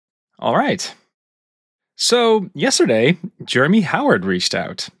All right. So, yesterday, Jeremy Howard reached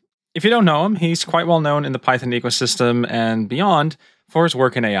out. If you don't know him, he's quite well known in the Python ecosystem and beyond for his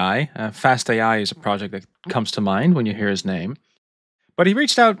work in AI. FastAI is a project that comes to mind when you hear his name. But he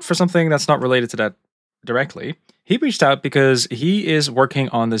reached out for something that's not related to that directly. He reached out because he is working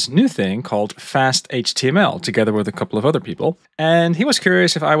on this new thing called FastHTML together with a couple of other people. And he was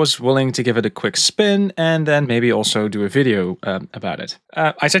curious if I was willing to give it a quick spin and then maybe also do a video about it.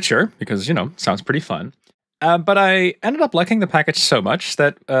 I said sure, because, sounds pretty fun. But I ended up liking the package so much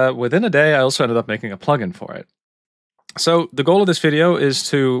that within a day, I also ended up making a plugin for it. So the goal of this video is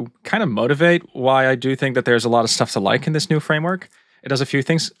to kind of motivate why I do think that there's a lot of stuff to like in this new framework. It does a few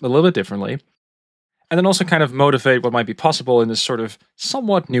things a little bit differently. And then also kind of motivate what might be possible in this sort of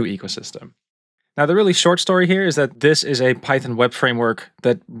somewhat new ecosystem. Now, the really short story here is that this is a Python web framework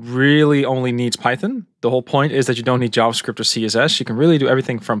that really only needs Python. The whole point is that you don't need JavaScript or CSS. You can really do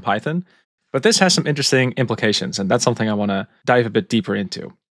everything from Python. But this has some interesting implications, and that's something I want to dive a bit deeper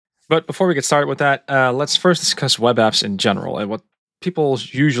into. But before we get started with that, let's first discuss web apps in general and what people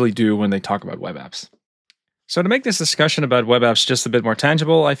usually do when they talk about web apps. So to make this discussion about web apps just a bit more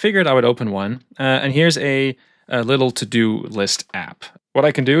tangible, I figured I would open one. And here's a little to-do list app. What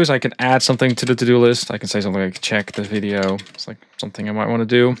I can do is I can add something to the to-do list. I can say something like check the video. It's like something I might want to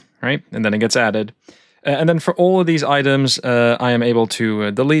do, right? And then it gets added. And then for all of these items, I am able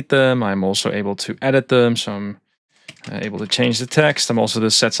to delete them. I'm also able to edit them. So I'm able to change the text. I'm also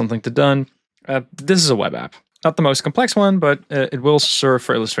to set something to done. This is a web app. Not the most complex one, but it will serve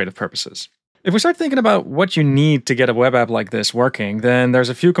for illustrative purposes. If we start thinking about what you need to get a web app like this working, then there's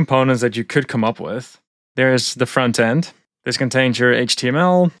a few components that you could come up with. There's the front end. This contains your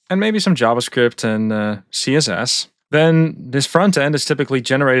HTML and maybe some JavaScript and CSS. Then this front end is typically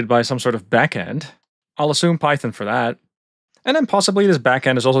generated by some sort of backend. I'll assume Python for that. And then possibly this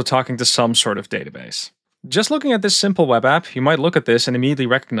backend is also talking to some sort of database. Just looking at this simple web app, you might look at this and immediately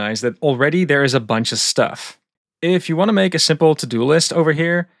recognize that already there is a bunch of stuff. If you want to make a simple to-do list over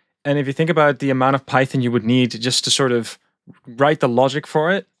here, and if you think about the amount of Python you would need just to sort of write the logic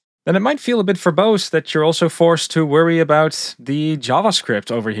for it, then it might feel a bit verbose that you're also forced to worry about the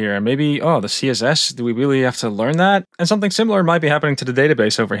JavaScript over here. And maybe, the CSS, do we really have to learn that? And something similar might be happening to the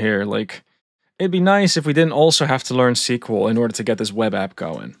database over here. Like, it'd be nice if we didn't also have to learn SQL in order to get this web app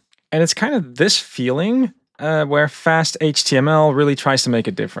going. And it's kind of this feeling where FastHTML really tries to make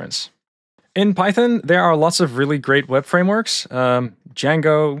a difference. In Python, there are lots of really great web frameworks.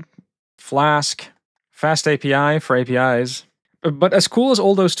 Django, Flask, FastAPI for APIs. But as cool as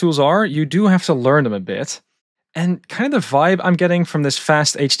all those tools are, you do have to learn them a bit. And kind of the vibe I'm getting from this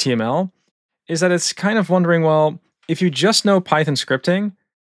FastHTML is that it's kind of wondering, well, if you just know Python scripting,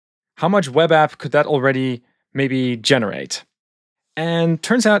 how much web app could that already maybe generate? And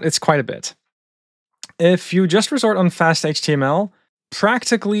turns out it's quite a bit. If you just resort on FastHTML,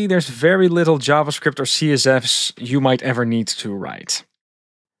 practically there's very little JavaScript or CSS you might ever need to write.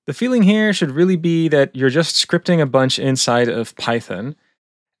 The feeling here should really be that you're just scripting a bunch inside of Python.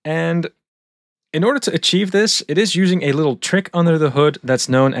 And in order to achieve this, it is using a little trick under the hood that's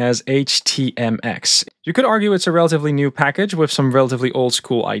known as HTMX. You could argue it's a relatively new package with some relatively old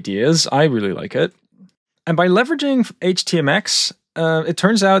school ideas. I really like it. And by leveraging HTMX, it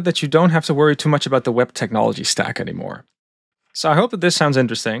turns out that you don't have to worry too much about the web technology stack anymore. So I hope that this sounds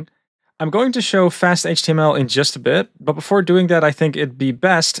interesting. I'm going to show FastHTML in just a bit, but before doing that, I think it'd be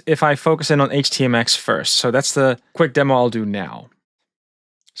best if I focus in on HTMX first. So that's the quick demo I'll do now.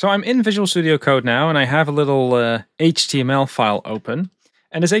 So I'm in Visual Studio Code now, and I have a little HTML file open.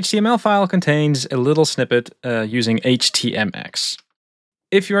 And this HTML file contains a little snippet using HTMX.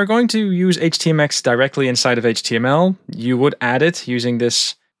 If you are going to use HTMX directly inside of HTML, you would add it using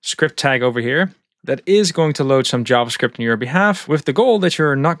this script tag over here. That is going to load some JavaScript on your behalf with the goal that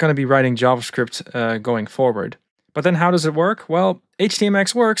you're not going to be writing JavaScript going forward. But then how does it work? Well,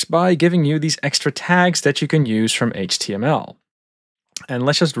 HTMX works by giving you these extra tags that you can use from HTML. And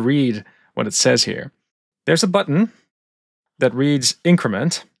let's just read what it says here. There's a button that reads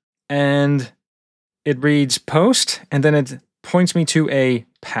increment, and it reads post, and then it points me to a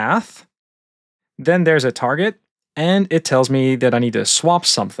path. Then there's a target, and it tells me that I need to swap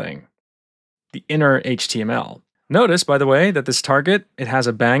something. The inner HTML. Notice, by the way, that this target, it has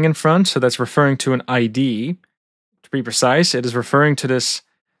a bang in front, so that's referring to an ID. To be precise, it is referring to this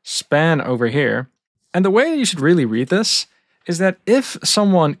span over here. And the way you should really read this is that if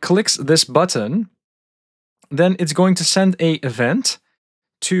someone clicks this button, then it's going to send an event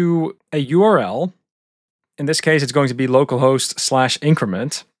to a URL. In this case, it's going to be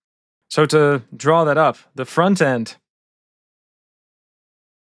localhost/increment. So to draw that up, the front end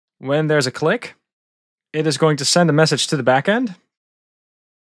When there's a click, it is going to send a message to the backend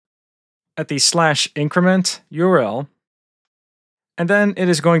at the /increment URL, and then it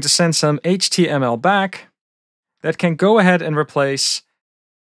is going to send some HTML back that can go ahead and replace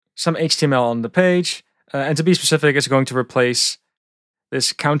some HTML on the page, and to be specific, it's going to replace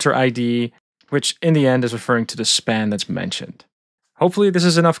this counter ID, which in the end is referring to the span that's mentioned. Hopefully this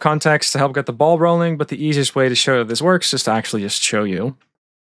is enough context to help get the ball rolling, but the easiest way to show that this works is to actually just show you.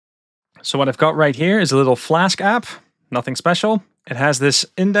 So what I've got right here is a little Flask app, nothing special. It has this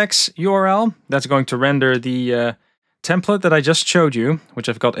index URL that's going to render the template that I just showed you, which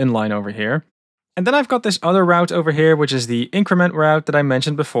I've got inline over here. And then I've got this other route over here, which is the increment route that I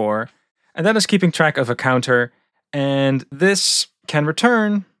mentioned before. And that is keeping track of a counter. And this can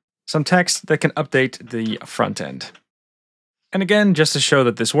return some text that can update the front end. And again, just to show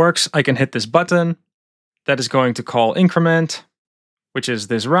that this works, I can hit this button that is going to call increment, which is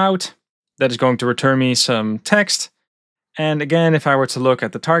this route that is going to return me some text. And again, if I were to look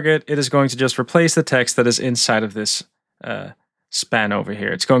at the target, it is going to just replace the text that is inside of this span over here.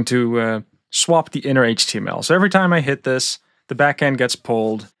 It's going to swap the inner HTML. So every time I hit this, the backend gets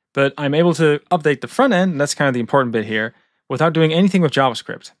pulled, but I'm able to update the front end, and that's kind of the important bit here, without doing anything with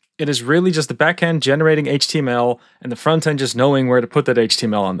JavaScript. It is really just the backend generating HTML and the front end just knowing where to put that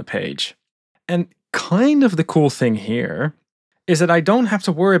HTML on the page. And kind of the cool thing here is that I don't have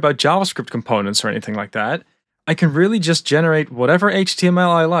to worry about JavaScript components or anything like that. I can really just generate whatever HTML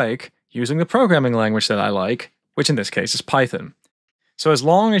I like using the programming language that I like, which in this case is Python. So as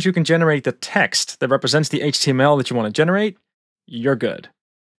long as you can generate the text that represents the HTML that you want to generate, you're good.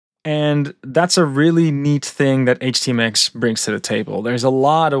 And that's a really neat thing that HTMX brings to the table. There's a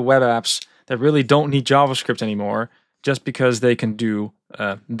lot of web apps that really don't need JavaScript anymore just because they can do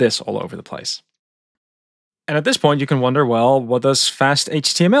this all over the place. And at this point, you can wonder, well, what does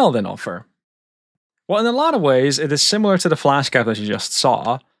FastHTML then offer? Well, in a lot of ways, it is similar to the Flask app that you just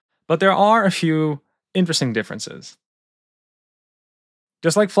saw, but there are a few interesting differences.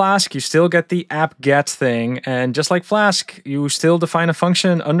 Just like Flask, you still get the app-get thing, and just like Flask, you still define a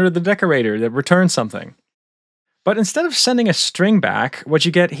function under the decorator that returns something. But instead of sending a string back, what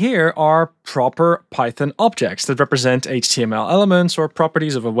you get here are proper Python objects that represent HTML elements or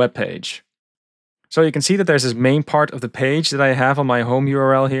properties of a web page. So you can see that there's this main part of the page that I have on my home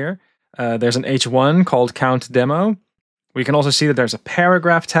URL here. There's an h1 called count demo. We can also see that there's a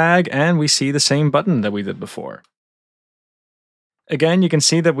paragraph tag, and we see the same button that we did before. Again, you can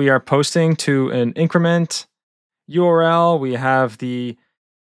see that we are posting to an increment URL. We have the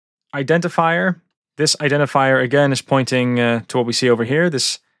identifier. This identifier, again, is pointing to what we see over here.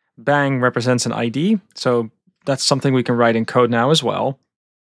 This bang represents an ID, so that's something we can write in code now as well.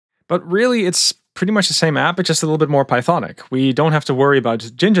 But really, it's pretty much the same app, but just a little bit more Pythonic. We don't have to worry about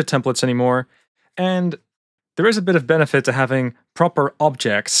Jinja templates anymore, and there is a bit of benefit to having proper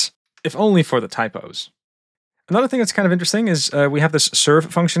objects, if only for the typos. Another thing that's kind of interesting is we have this serve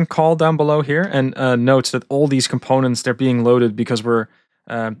function call down below here, and note that all these components, they're being loaded because we're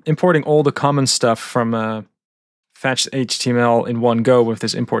importing all the common stuff from FastHTML in one go with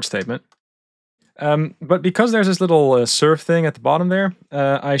this import statement. But because there's this little serve thing at the bottom there,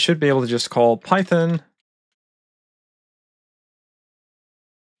 I should be able to just call Python,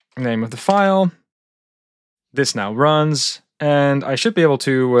 name of the file. This now runs, and I should be able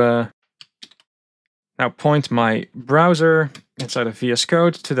to now point my browser inside of VS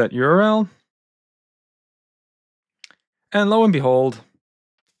Code to that URL. And lo and behold,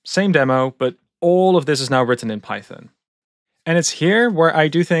 same demo, but all of this is now written in Python. And it's here where I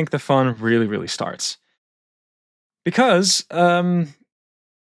do think the fun really, really starts. Because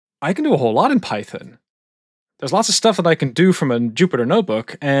I can do a whole lot in Python. There's lots of stuff that I can do from a Jupyter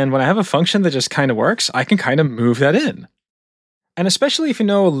notebook, and when I have a function that just kind of works, I can kind of move that in. And especially if you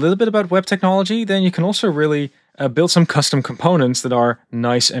know a little bit about web technology, then you can also really build some custom components that are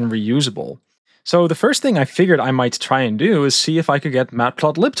nice and reusable. So the first thing I figured I might try and do is see if I could get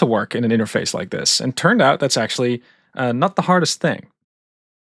Matplotlib to work in an interface like this, and turned out that's actually not the hardest thing.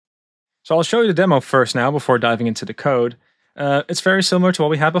 So I'll show you the demo first now before diving into the code. It's very similar to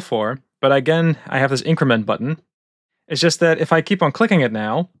what we had before, but again, I have this increment button. It's just that if I keep on clicking it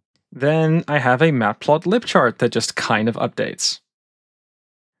now, then I have a Matplotlib chart that just kind of updates.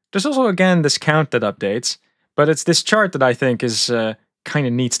 There's also, again, this count that updates, but it's this chart that I think is kind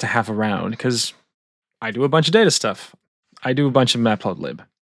of neat to have around, because I do a bunch of data stuff. I do a bunch of Matplotlib.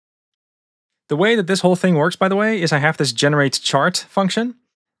 The way that this whole thing works, by the way, is I have this generate chart function.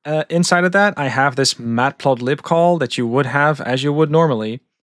 Inside of that, I have this Matplotlib call that you would have as you would normally.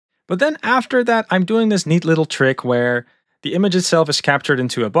 But then after that, I'm doing this neat little trick where The image itself is captured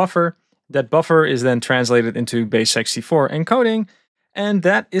into a buffer. That buffer is then translated into base64 encoding, and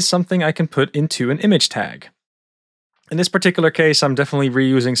that is something I can put into an image tag. In this particular case, I'm definitely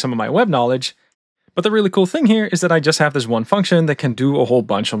reusing some of my web knowledge, but the really cool thing here is that I just have this one function that can do a whole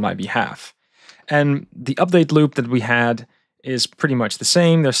bunch on my behalf. And the update loop that we had is pretty much the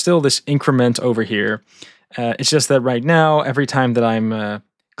same. There's still this increment over here. It's just that right now, every time that I'm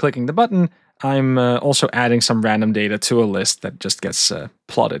clicking the button, I'm also adding some random data to a list that just gets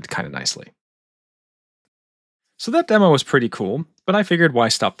plotted kind of nicely. So that demo was pretty cool, but I figured why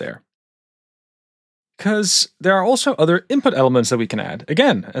stop there? Because there are also other input elements that we can add.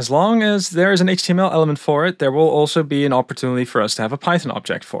 Again, as long as there is an HTML element for it, there will also be an opportunity for us to have a Python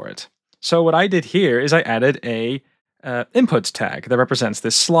object for it. So what I did here is I added a input tag that represents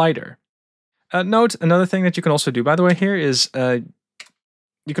this slider. Note, another thing that you can also do, by the way, here is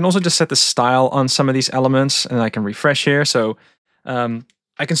you can also just set the style on some of these elements, and I can refresh here. So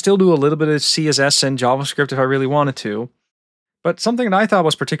I can still do a little bit of CSS and JavaScript if I really wanted to. But something that I thought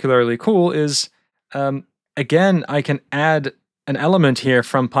was particularly cool is, again, I can add an element here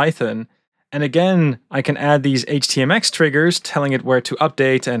from Python. And again, I can add these HTMX triggers telling it where to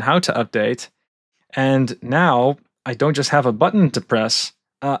update and how to update. And now I don't just have a button to press,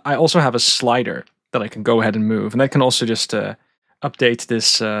 I also have a slider that I can go ahead and move. And that can also just update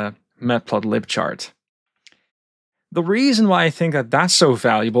this Matplotlib chart. The reason why I think that that's so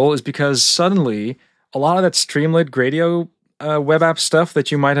valuable is because suddenly a lot of that Streamlit Gradio web app stuff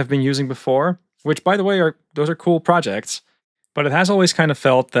that you might have been using before, which by the way, those are cool projects, but it has always kind of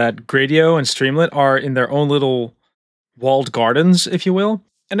felt that Gradio and Streamlit are in their own little walled gardens, if you will.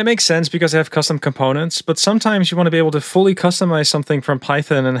 And it makes sense because they have custom components, but sometimes you want to be able to fully customize something from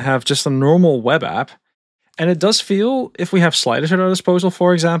Python and have just a normal web app. And it does feel, if we have sliders at our disposal,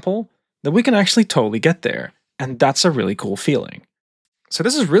 for example, that we can actually totally get there. And that's a really cool feeling. So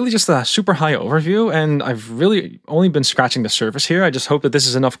this is really just a super high overview, and I've really only been scratching the surface here. I just hope that this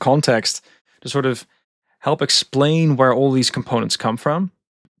is enough context to sort of help explain where all these components come from.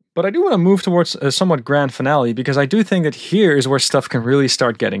 But I do want to move towards a somewhat grand finale, because I do think that here is where stuff can really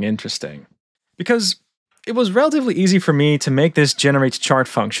start getting interesting. Because it was relatively easy for me to make this generate chart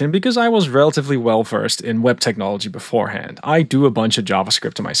function because I was relatively well versed in web technology beforehand. I do a bunch of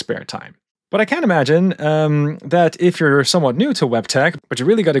JavaScript in my spare time. But I can imagine that if you're somewhat new to web tech, but you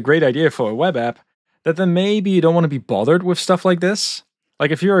really got a great idea for a web app, that then maybe you don't want to be bothered with stuff like this.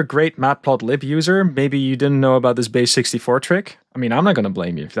 Like if you're a great Matplotlib user, maybe you didn't know about this base64 trick. I mean, I'm not going to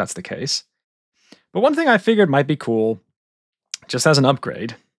blame you if that's the case. But one thing I figured might be cool, just as an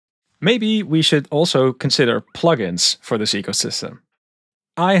upgrade, maybe we should also consider plugins for this ecosystem.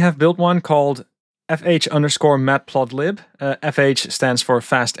 I have built one called FH_Matplotlib. FH stands for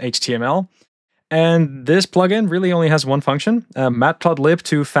FastHTML. And this plugin really only has one function, Matplotlib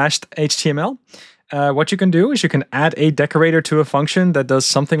to FastHTML. What you can do is you can add a decorator to a function that does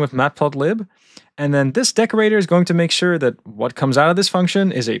something with Matplotlib. And then this decorator is going to make sure that what comes out of this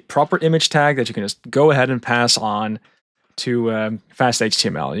function is a proper image tag that you can just go ahead and pass on to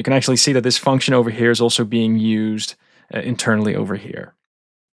FastHTML. You can actually see that this function over here is also being used internally over here.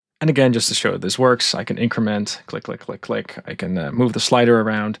 And again, just to show that this works, I can increment, click, click, click, click. I can move the slider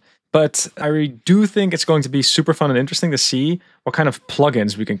around. But I do think it's going to be super fun and interesting to see what kind of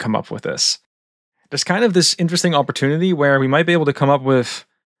plugins we can come up with this. There's kind of this interesting opportunity where we might be able to come up with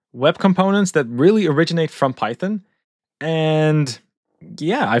web components that really originate from Python. And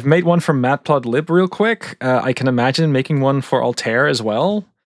yeah, I've made one for Matplotlib real quick. I can imagine making one for Altair as well.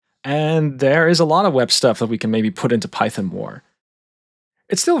 And there is a lot of web stuff that we can maybe put into Python more.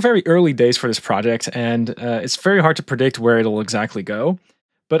 It's still very early days for this project, and it's very hard to predict where it'll exactly go.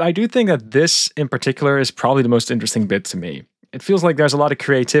 But I do think that this in particular is probably the most interesting bit to me. It feels like there's a lot of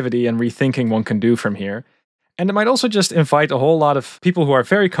creativity and rethinking one can do from here. And it might also just invite a whole lot of people who are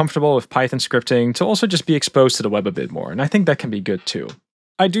very comfortable with Python scripting to also just be exposed to the web a bit more. And I think that can be good too.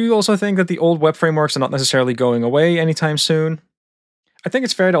 I do also think that the old web frameworks are not necessarily going away anytime soon. I think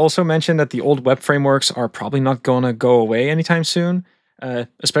it's fair to also mention that the old web frameworks are probably not going to go away anytime soon.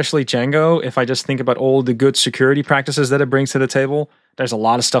 Especially Django. If I just think about all the good security practices that it brings to the table, there's a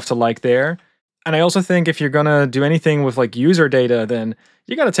lot of stuff to like there. And I also think if you're going to do anything with like user data, then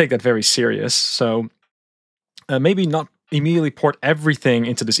you got to take that very serious. So maybe not immediately port everything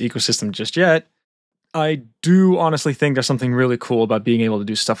into this ecosystem just yet. I do honestly think there's something really cool about being able to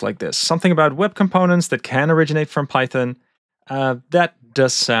do stuff like this. Something about web components that can originate from Python. That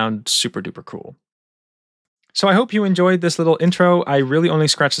does sound super duper cool. So I hope you enjoyed this little intro. I really only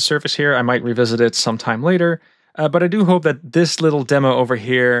scratched the surface here. I might revisit it sometime later. But I do hope that this little demo over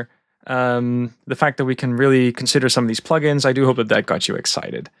here The fact that we can really consider some of these plugins, I do hope that that got you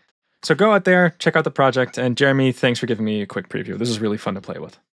excited. So go out there, check out the project, and Jeremy, thanks for giving me a quick preview. This is really fun to play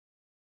with.